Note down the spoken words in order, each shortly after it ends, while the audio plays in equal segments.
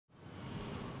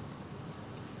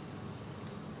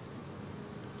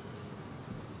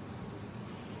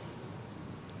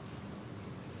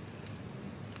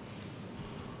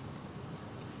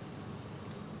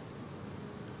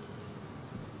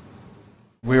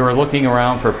We were looking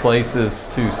around for places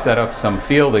to set up some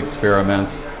field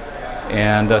experiments,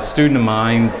 and a student of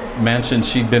mine mentioned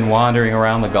she'd been wandering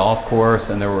around the golf course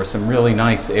and there were some really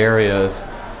nice areas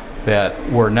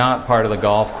that were not part of the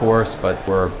golf course but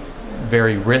were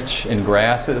very rich in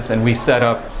grasses, and we set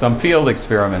up some field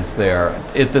experiments there.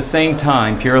 At the same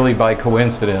time, purely by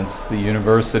coincidence, the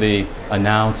university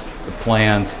announced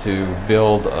plans to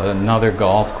build another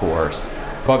golf course.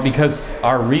 But because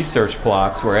our research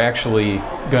plots were actually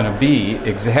going to be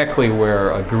exactly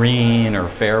where a green or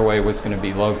fairway was going to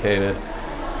be located,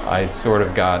 I sort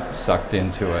of got sucked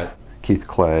into it. Keith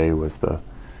Clay was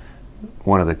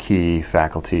one of the key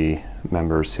faculty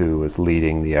members who was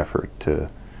leading the effort to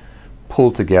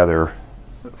pull together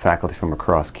faculty from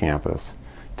across campus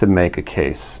to make a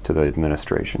case to the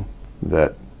administration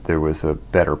that there was a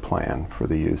better plan for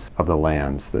the use of the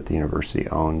lands that the university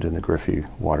owned in the Griffey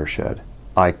watershed.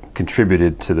 I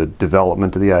contributed to the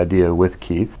development of the idea with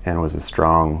Keith and was a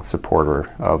strong supporter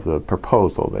of the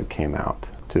proposal that came out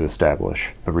to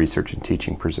establish a research and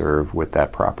teaching preserve with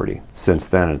that property. Since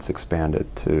then it's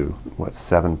expanded to,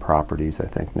 7 properties I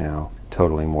think now,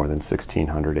 totaling more than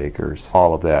 1,600 acres.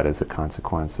 All of that is a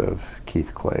consequence of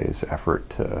Keith Clay's effort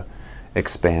to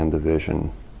expand the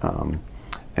vision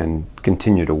and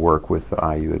continue to work with the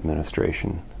IU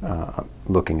administration,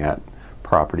 looking at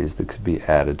properties that could be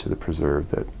added to the preserve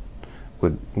that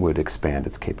would expand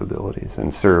its capabilities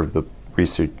and serve the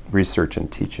research and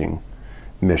teaching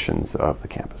missions of the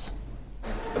campus.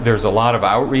 There's a lot of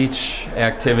outreach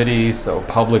activities, so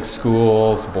public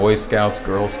schools, Boy Scouts,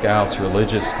 Girl Scouts,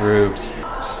 religious groups,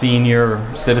 senior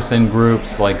citizen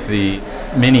groups like the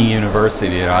mini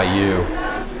university at IU.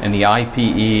 And the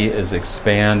IPE is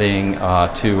expanding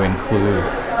to include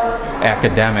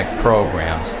academic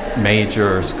programs,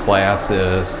 majors,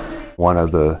 classes. One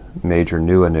of the major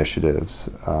new initiatives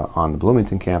on the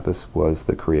Bloomington campus was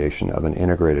the creation of an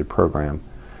integrated program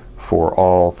for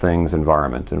all things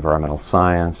environmental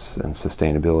science and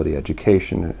sustainability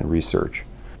education and research.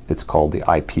 It's called the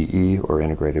IPE, or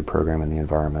Integrated Program in the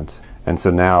Environment. And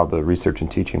so now the Research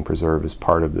and Teaching Preserve is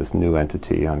part of this new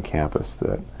entity on campus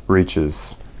that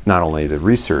reaches not only the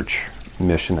research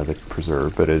mission of the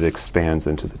preserve, but it expands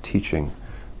into the teaching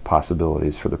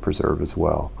possibilities for the preserve as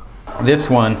well. This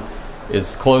one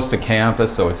is close to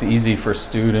campus, so it's easy for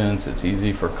students, it's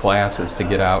easy for classes to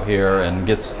get out here and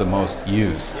gets the most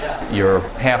use. You're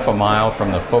half a mile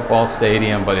from the football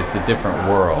stadium, but it's a different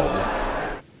world.